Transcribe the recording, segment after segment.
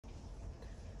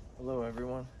Hello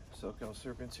everyone, SoCal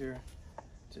Serpents here.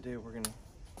 Today we're going to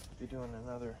be doing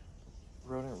another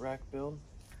rodent rack build.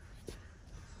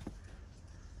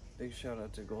 Big shout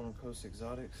out to Golden Coast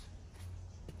Exotics.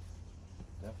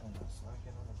 Definitely not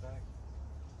slacking on the back.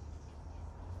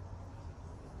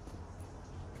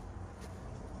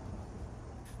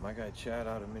 My guy Chad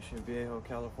out of Mission Viejo,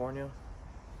 California.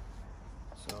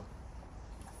 So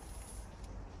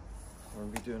we're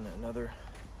going to be doing another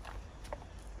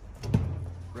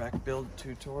rack build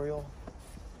tutorial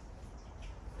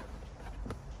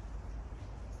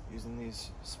using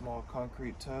these small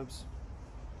concrete tubs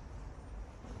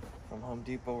from Home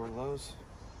Depot or Lowe's.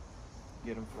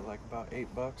 Get them for like about $8.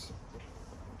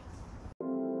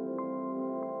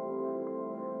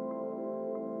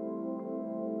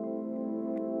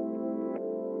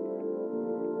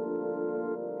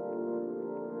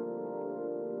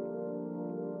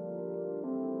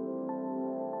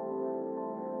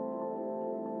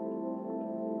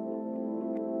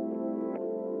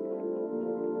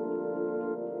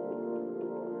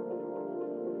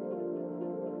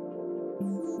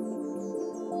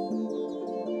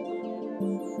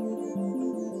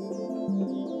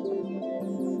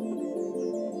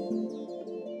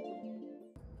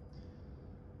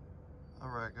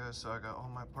 Alright guys, so I got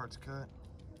all my parts cut.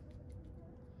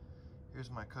 Here's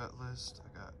my cut list.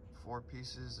 I got 4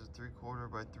 pieces of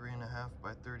 3/4 by 3.5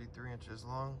 by 33 inches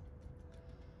long.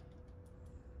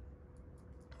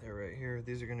 They're right here.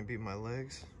 These are going to be my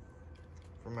legs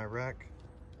for my rack.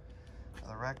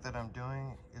 The rack that I'm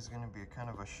doing is going to be kind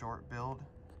of a short build,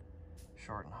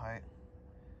 short in height.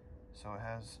 So it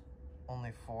has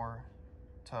only 4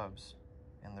 tubs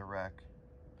in the rack.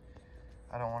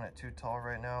 I don't want it too tall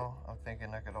right now. I'm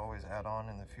thinking I could always add on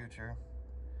in the future.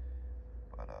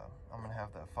 But I'm gonna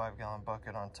have that 5-gallon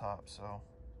bucket on top, so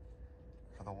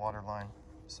for the water line.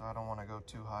 So I don't want to go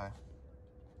too high.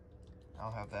 I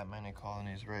don't have that many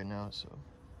colonies right now, so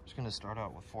I'm just gonna start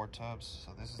out with 4 tubs.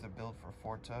 So this is the build for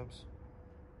 4 tubs.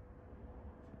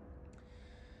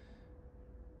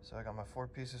 So I got my 4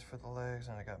 pieces for the legs,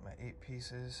 and I got my 8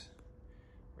 pieces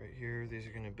right here. These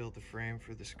are gonna build the frame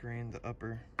for the screen, the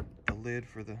lid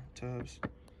for the tubs.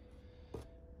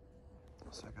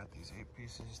 So I got these 8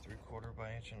 pieces, 3/4 by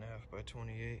 1.5 by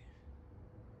 28.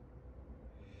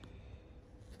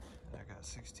 And I got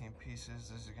 16 pieces.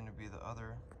 This is going to be the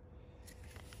other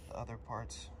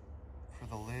parts for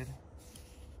the lid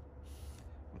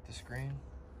with the screen.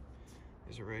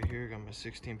 These are right here. Got my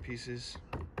 16 pieces,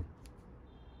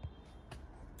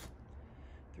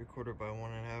 3/4 by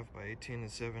 1.5 by 18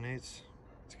 7/8.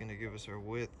 It's going to give us our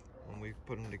width when we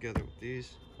put them together with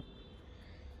these.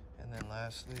 And then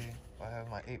lastly, I have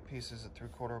my 8 pieces of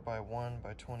 3/4 by 1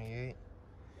 by 28.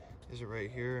 These are right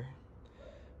here.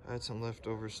 I had some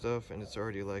leftover stuff and it's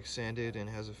already like sanded and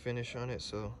has a finish on it,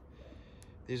 so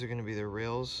these are going to be the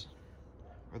rails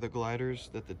or the gliders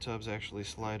that the tubs actually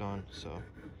slide on. So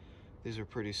these are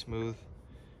pretty smooth,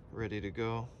 ready to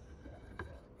go.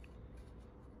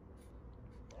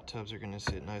 Tubs are going to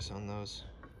sit nice on those.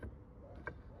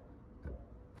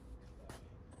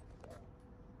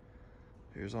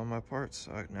 Here's all my parts.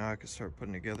 So now I can start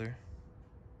putting together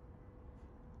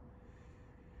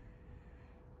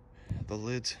the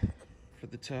lids for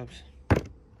the tubs.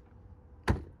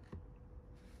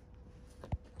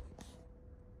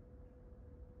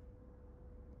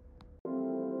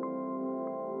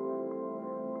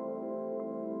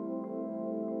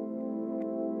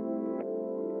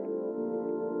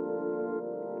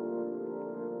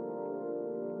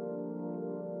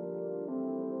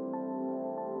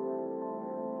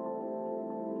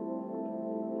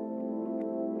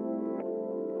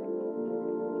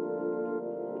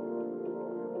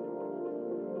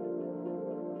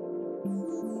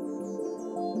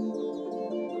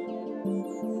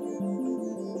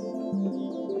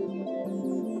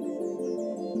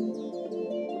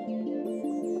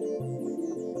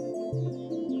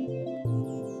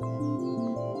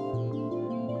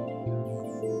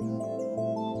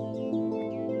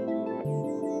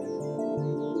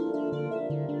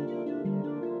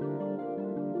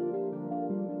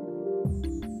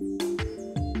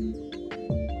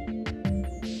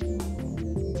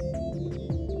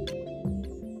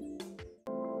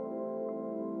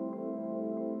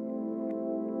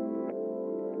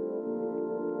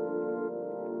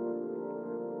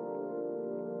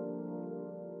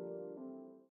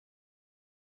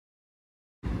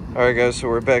 Alright guys, so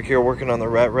we're back here working on the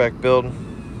rat rack build.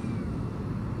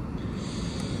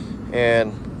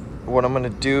 And what I'm going to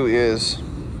do is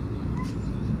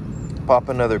pop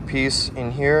another piece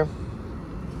in here.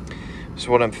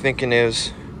 So what I'm thinking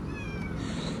is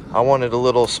I want it a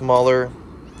little smaller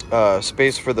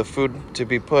space for the food to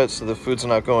be put, so the food's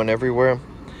not going everywhere.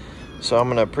 So I'm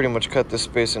gonna pretty much cut this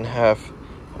space in half.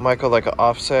 I might go like an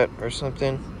offset or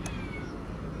something,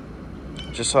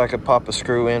 just so I could pop a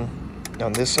screw in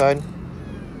on this side.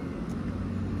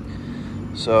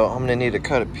 So I'm gonna need to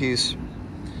cut a piece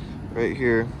right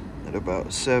here at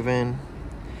about 7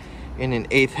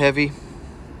 1/8 heavy.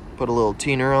 Put a little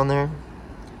teener on there,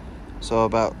 so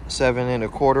about 7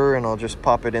 1/4, and I'll just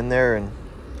pop it in there and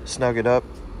snug it up.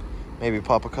 Maybe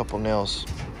pop a couple nails.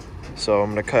 So I'm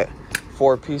gonna cut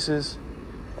 4 pieces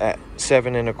at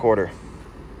 7 1/4.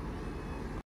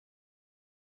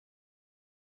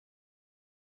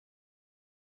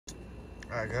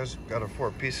 Alright guys, got our 4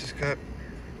 pieces cut.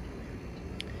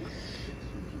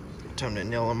 Time to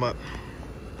nail them up.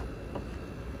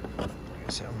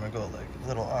 So I'm gonna go like a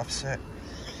little offset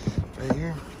right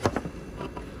here.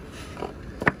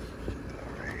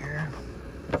 Right here.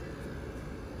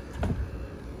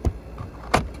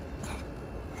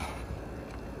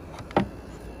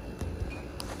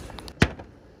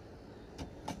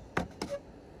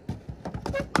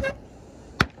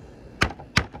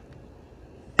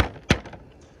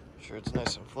 Sure it's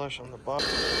nice and flush on the bottom.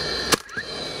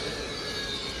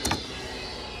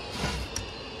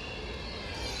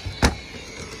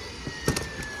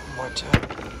 More time.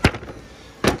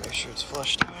 Make sure it's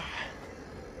flushed out.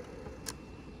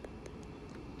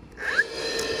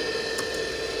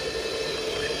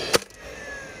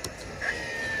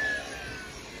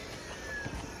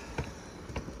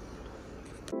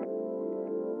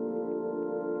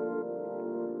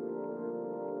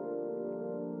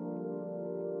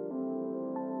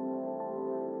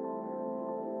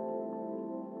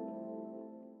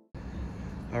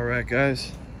 Alright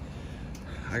guys,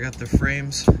 I got the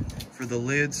frames for the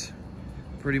lids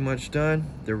pretty much done.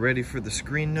 They're ready for the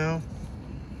screen now.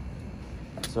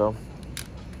 So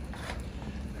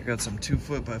I got some 2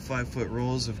 foot by 5 foot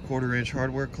rolls of 1/4 inch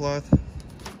hardware cloth,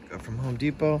 got from Home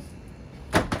Depot.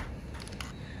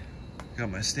 Got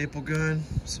my staple gun,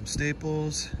 some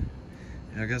staples,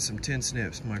 and I got some tin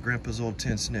snips, my grandpa's old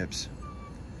tin snips.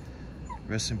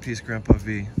 Rest in peace, Grandpa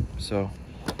V. So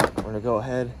we're gonna go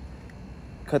ahead,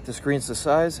 cut the screens to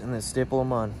size, and then staple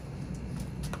them on.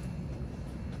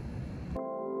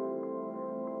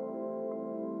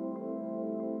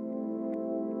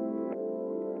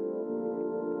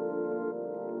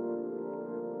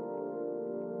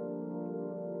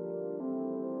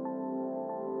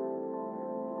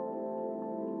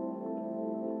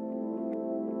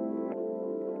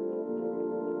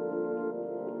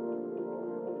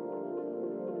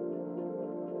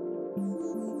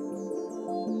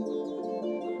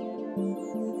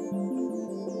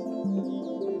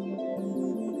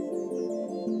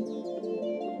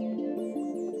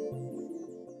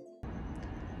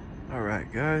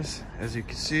 Alright guys, as you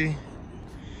can see,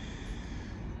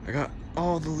 I got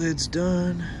all the lids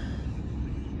done.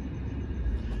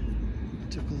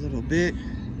 Took a little bit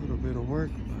of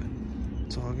work, but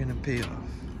it's all gonna pay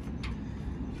off.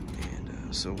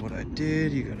 And so what I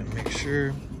did, you gotta make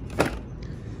sure,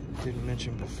 didn't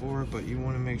mention before, but you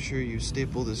wanna make sure you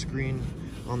staple the screen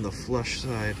on the flush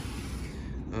side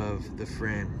of the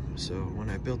frame. So when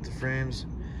I built the frames,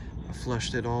 I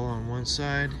flushed it all on one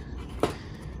side.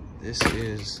 This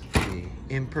is the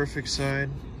imperfect side,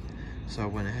 so I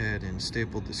went ahead and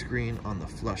stapled the screen on the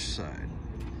flush side.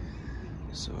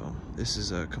 So this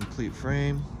is a complete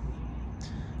frame,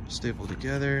 stapled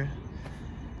together.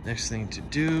 Next thing to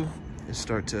do is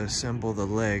start to assemble the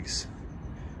legs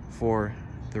for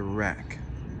the rack.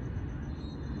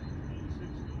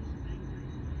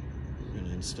 We're going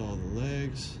to install the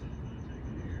legs.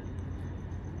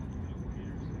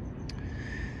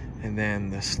 And then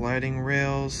the sliding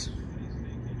rails.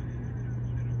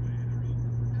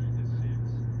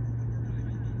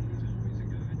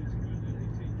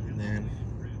 And then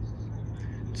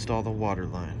install the water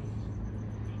line.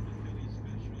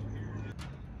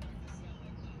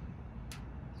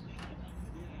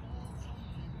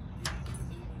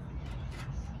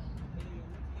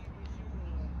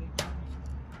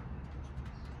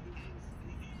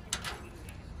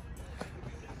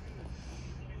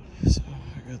 So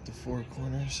I got the 4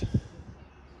 corners.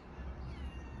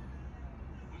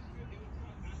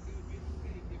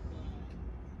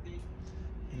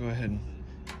 Go ahead and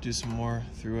do some more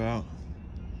throughout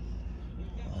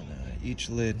on each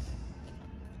lid.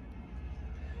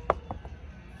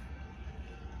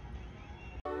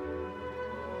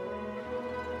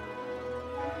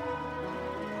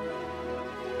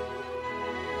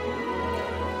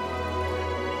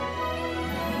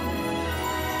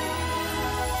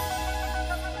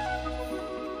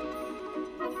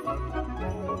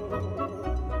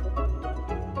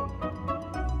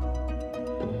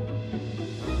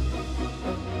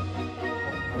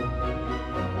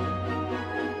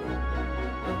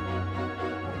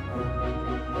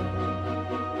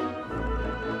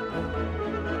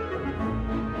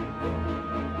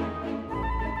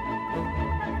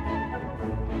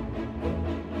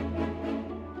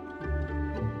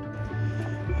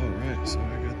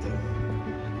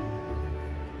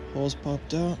 holes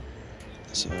popped out,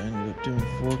 so I ended up doing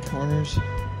 4 corners.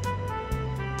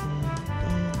 Boom,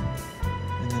 boom.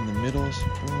 And then the middles.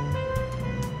 Boom,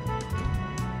 boom,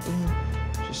 boom.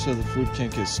 Just so the food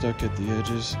can't get stuck at the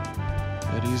edges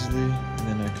that easily. And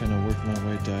then I kind of work my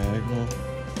way diagonal.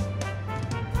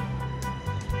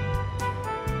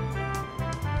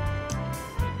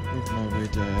 Work my way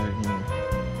diagonal.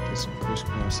 Get some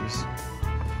crisscrosses.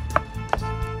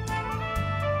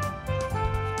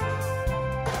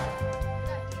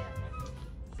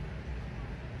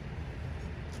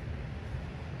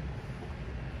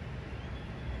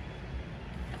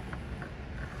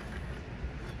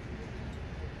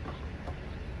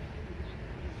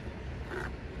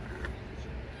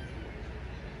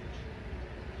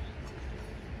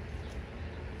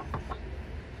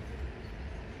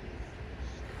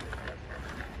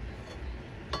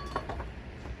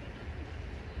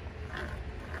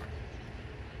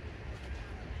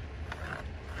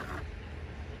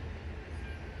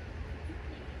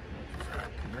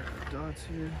 Dots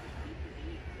here.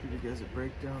 Give you guys a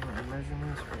breakdown on the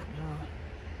measurements right now.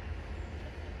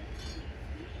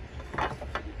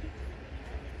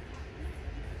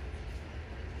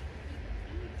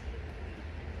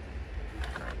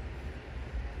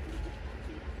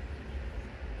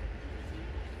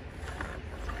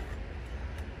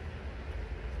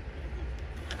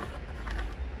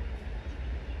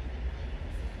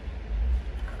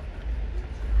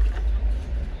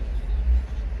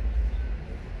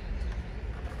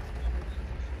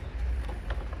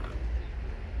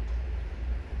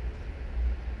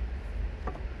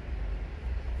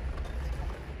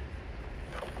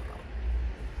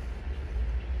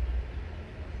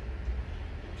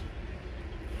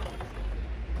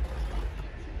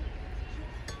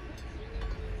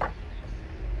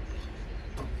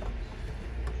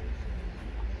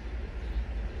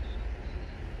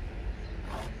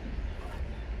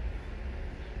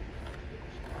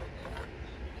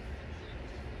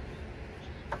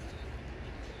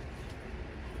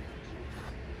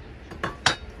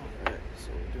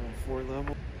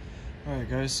 Level. Alright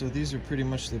guys, so these are pretty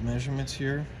much the measurements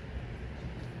here.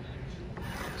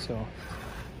 So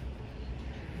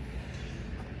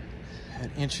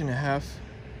at 1.5 inches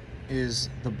is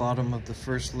the bottom of the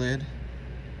first lid.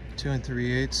 2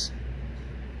 3/8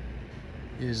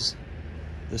 is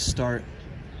the start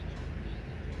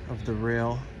of the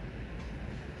rail.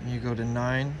 And you go to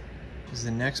 9 is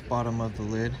the next bottom of the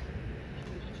lid.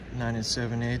 9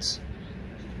 7/8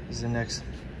 is the next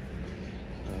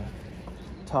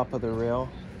top of the rail.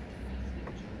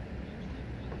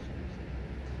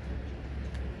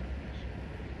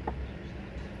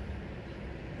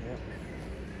 Yep.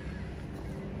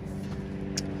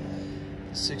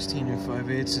 16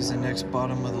 5/8 is the next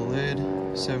bottom of the lid.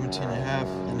 17 1/2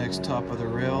 the next top of the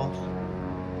rail.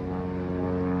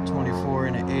 24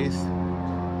 1/8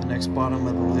 the next bottom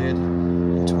of the lid.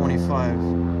 And 25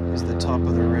 is the top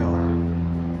of the rail.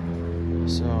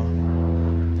 So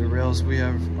the rails we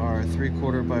have are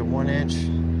 3/4 by 1 inch.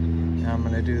 Now I'm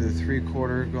going to do the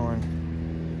 3/4 going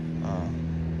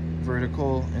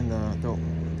vertical, and the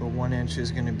 1 inch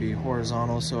is going to be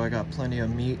horizontal, so I got plenty of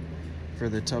meat for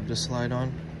the tub to slide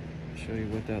on. I'll show you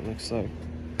what that looks like.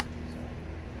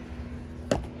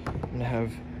 I'm going to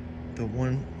have the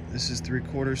this is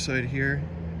 3/4 side here,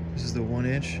 this is the 1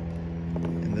 inch,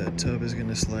 and the tub is going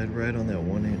to slide right on that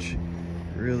 1 inch.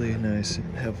 Really nice.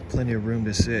 Have plenty of room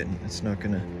to sit, and it's not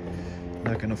gonna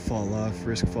fall off,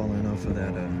 risk falling off of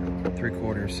that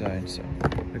 3/4 side. So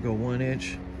I go 1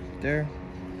 inch there.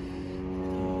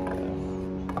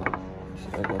 So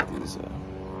I got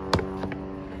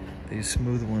these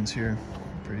smooth ones here,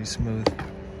 pretty smooth.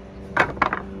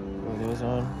 Throw those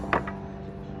on.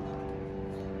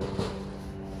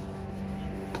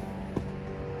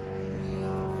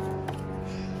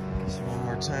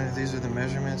 Time. These are the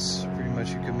measurements. Pretty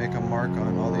much you can make a mark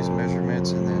on all these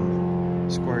measurements and then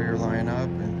square your line up,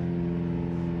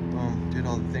 and boom, did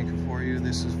all the thinking for you.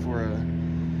 This is for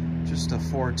just a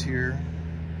 4-tier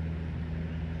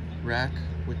rack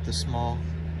with the small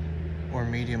or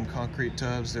medium concrete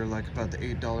tubs. They're like about the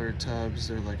 $8 tubs.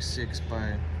 They're like 6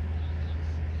 by,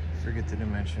 forget the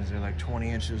dimensions, they're like 20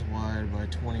 inches wide by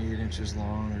 28 inches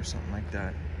long or something like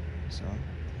that. So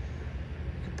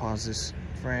you can pause this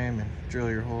frame and drill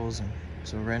your holes. And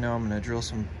so right now I'm going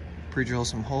to pre-drill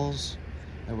some holes,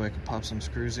 that way I can pop some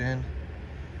screws in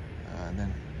and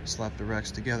then slap the racks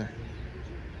together.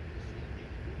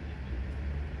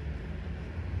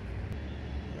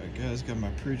 Alright guys, got my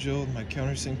pre-drilled, my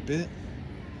countersink bit.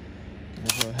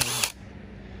 Gonna go ahead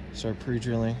and start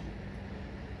pre-drilling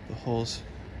the holes.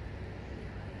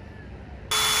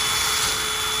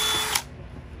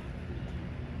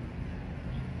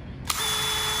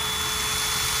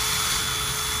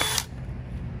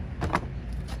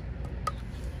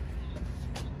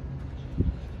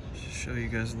 show you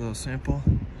guys a little sample.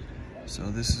 So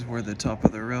this is where the top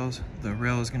of the rail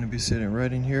is going to be sitting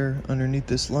right in here underneath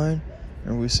this line.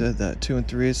 And we said that 2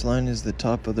 3/8 line is the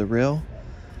top of the rail.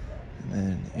 And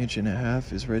then 1.5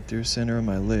 inches is right through center of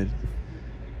my lid.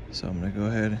 So I'm going to go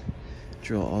ahead and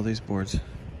drill all these boards.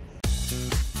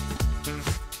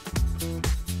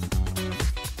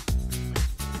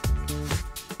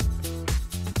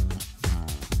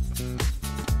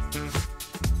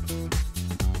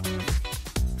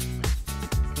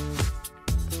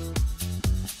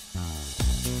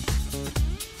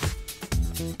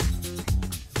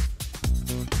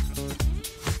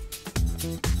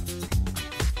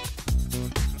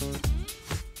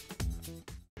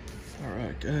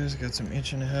 Alright guys, got some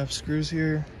 1.5 screws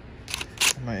here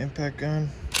and my impact gun.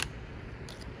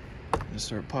 I'm gonna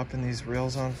start popping these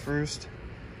rails on first,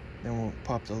 then we'll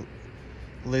pop the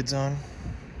lids on.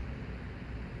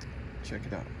 Check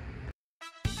it out.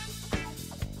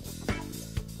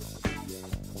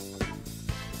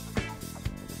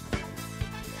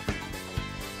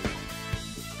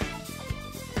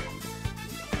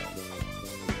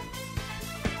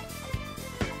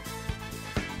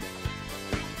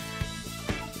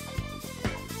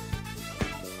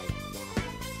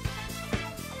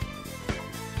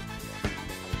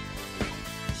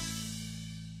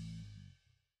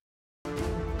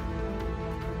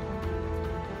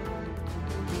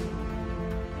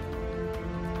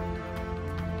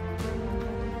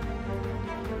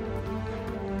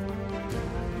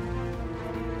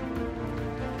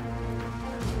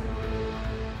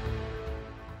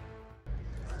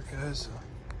 So,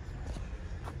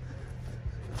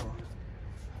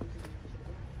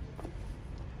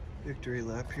 victory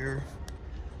lap here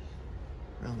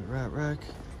around the rat rack.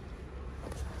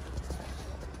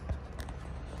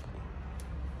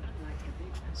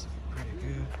 It's pretty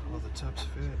good. All the tubs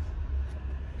fit.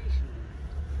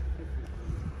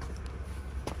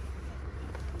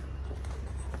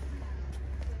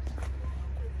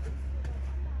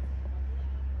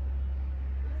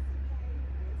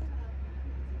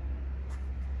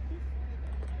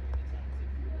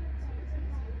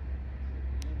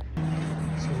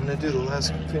 I'm going to do the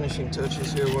last finishing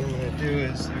touches here. What I'm going to do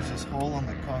is there's this hole on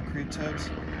the concrete tubs.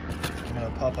 I'm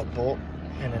going to pop a bolt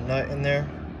and a nut in there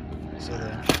so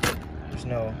that there's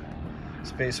no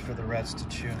space for the rats to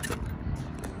chew.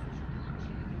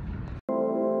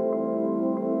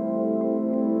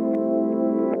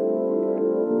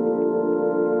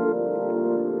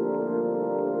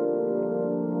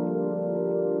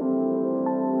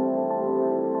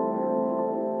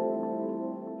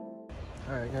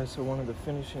 Alright guys, so one of the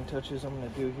finishing touches I'm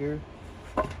going to do here,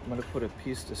 I'm going to put a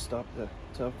piece to stop the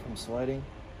tub from sliding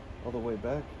all the way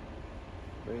back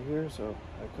right here. So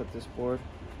I cut this board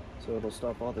so it'll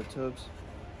stop all the tubs.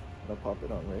 I'll pop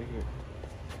it on right here.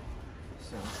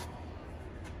 So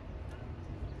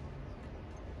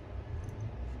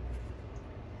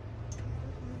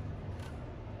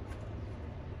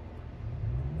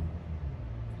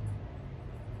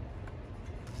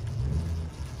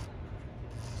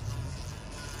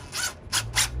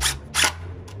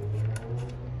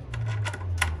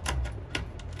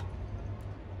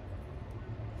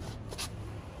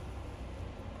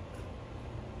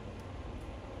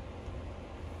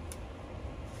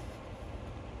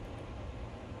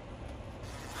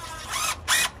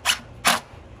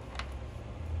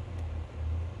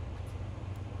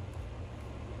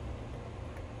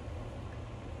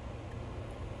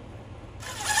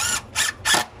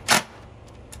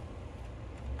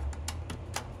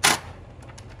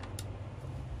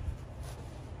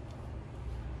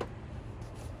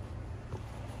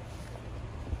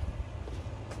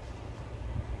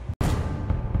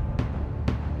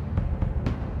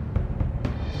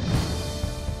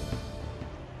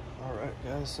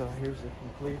so here's the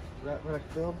complete rat rack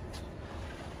build.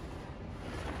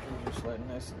 Just sliding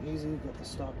nice and easy. Got the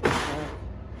stop on the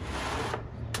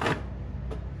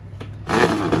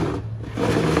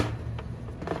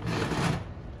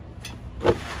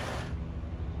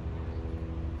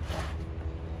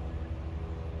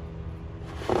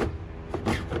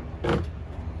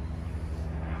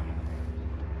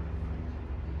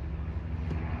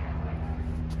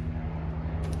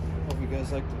Hope you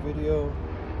guys liked the video.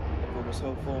 It was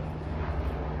helpful.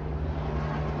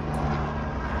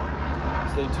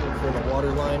 Stay tuned for the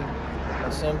water line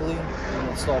assembly. We'll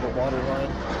install the water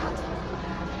line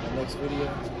in the next video.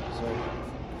 So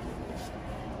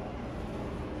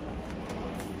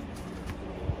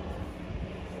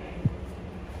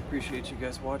appreciate you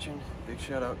guys watching. Big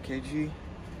shout out KG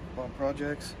Bomb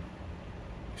Projects.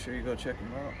 Make sure you go check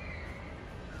them out.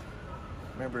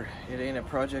 Remember, it ain't a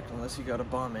project unless you got a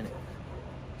bomb in it.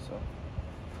 So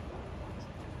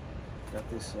Got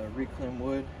this reclaim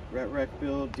wood rat rack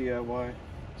build, DIY.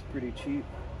 It's pretty cheap.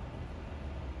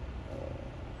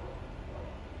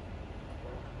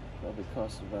 Probably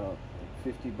cost about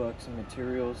like $50 in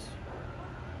materials.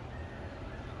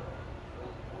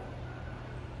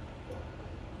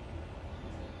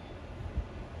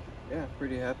 Yeah,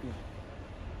 pretty happy.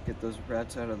 Get those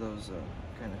rats out of those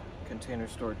kind of container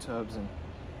store tubs and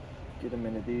get them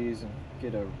into these, and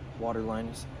get a water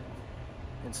line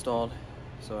installed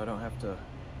so I don't have to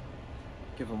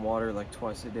give them water like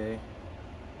twice a day,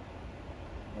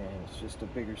 and it's just a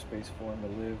bigger space for them to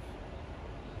live.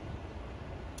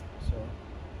 So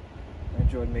I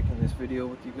enjoyed making this video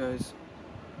with you guys.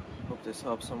 Hope this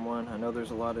helps someone. I know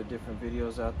there's a lot of different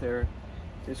videos out there.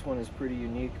 This one is pretty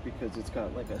unique because it's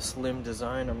got like a slim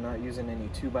design. I'm not using any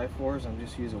 2x4's, I'm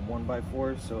just using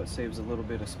 1x4's, so it saves a little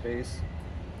bit of space.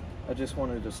 I just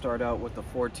wanted to start out with the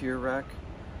 4-tier rack.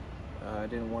 I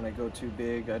didn't want to go too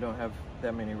big. I don't have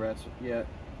that many rats yet,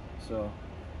 so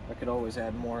I could always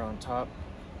add more on top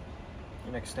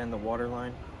and extend the water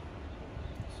line.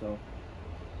 So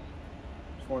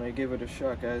just wanted to give it a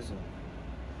shot, guys, and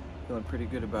feeling pretty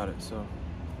good about it. So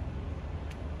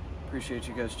appreciate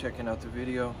you guys checking out the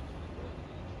video.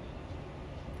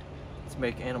 Let's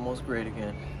make animals great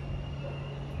again.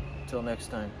 Until next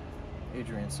time,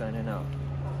 Adrian signing out.